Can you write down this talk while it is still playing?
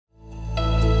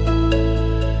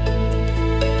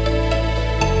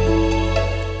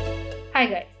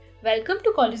Welcome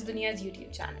to Collegedunia's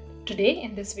YouTube channel. Today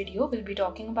in this video, we'll be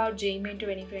talking about JEE Main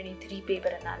 2023 paper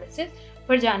analysis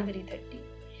for January 30.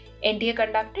 NTA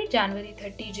conducted January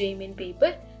 30 JEE Main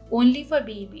paper only for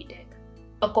BE Tech.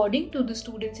 According to the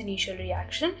students' initial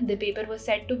reaction, the paper was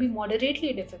said to be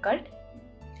moderately difficult.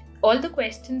 All the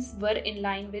questions were in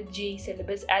line with JEE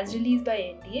syllabus as released by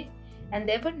NTA, and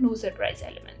there were no surprise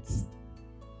elements.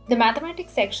 The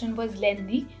mathematics section was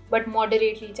lengthy but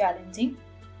moderately challenging.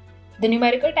 The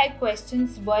numerical type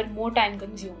questions were more time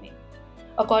consuming.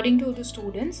 According to the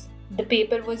students, the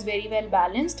paper was very well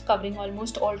balanced, covering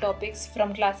almost all topics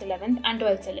from class 11th and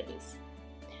 12th syllabus.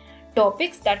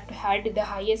 Topics that had the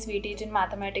highest weightage in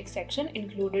mathematics section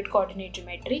included coordinate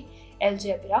geometry,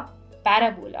 algebra,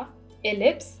 parabola,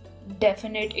 ellipse,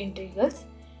 definite integrals,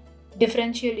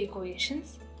 differential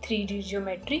equations, 3D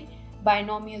geometry,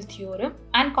 binomial theorem,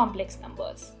 and complex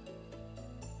numbers.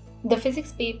 The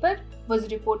physics paper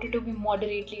was reported to be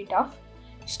moderately tough.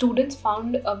 Students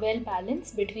found a well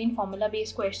balance between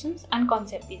formula-based questions and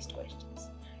concept-based questions.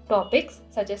 Topics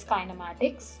such as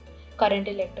kinematics, current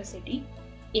electricity,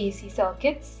 AC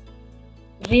circuits,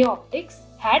 ray optics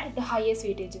had the highest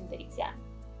weightage in the exam.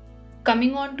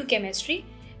 Coming on to chemistry,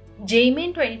 JEE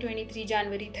Main 2023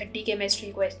 January 30 chemistry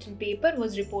question paper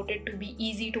was reported to be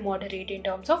easy to moderate in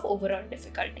terms of overall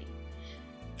difficulty.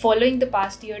 Following the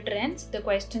past year trends, the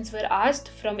questions were asked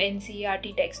from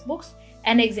NCERT textbooks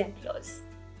and exemplars.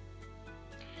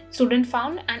 Students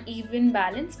found an even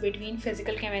balance between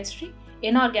physical chemistry,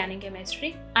 inorganic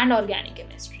chemistry, and organic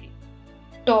chemistry.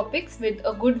 Topics with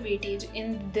a good weightage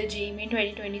in the JEE Main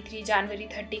 2023 January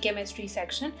 30 chemistry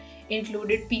section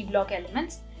included P block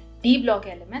elements, D block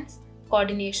elements,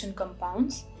 coordination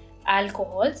compounds,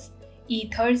 alcohols,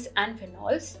 ethers and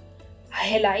phenols,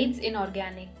 halides in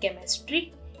organic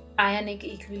chemistry, ionic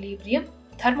equilibrium,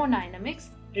 thermodynamics,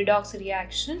 redox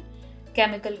reaction,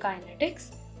 chemical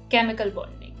kinetics, chemical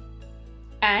bonding,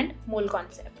 and mole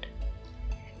concept.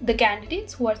 The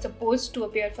candidates who are supposed to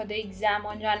appear for the exam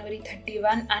on January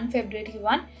 31 and February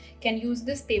 1 can use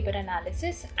this paper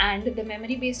analysis and the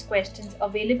memory-based questions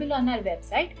available on our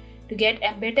website to get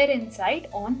a better insight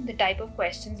on the type of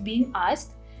questions being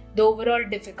asked, the overall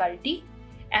difficulty,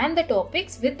 and the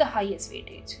topics with the highest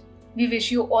weightage. We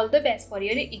wish you all the best for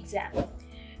your exam.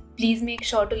 Please make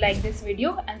sure to like this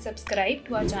video and subscribe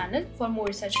to our channel for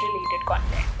more such related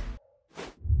content.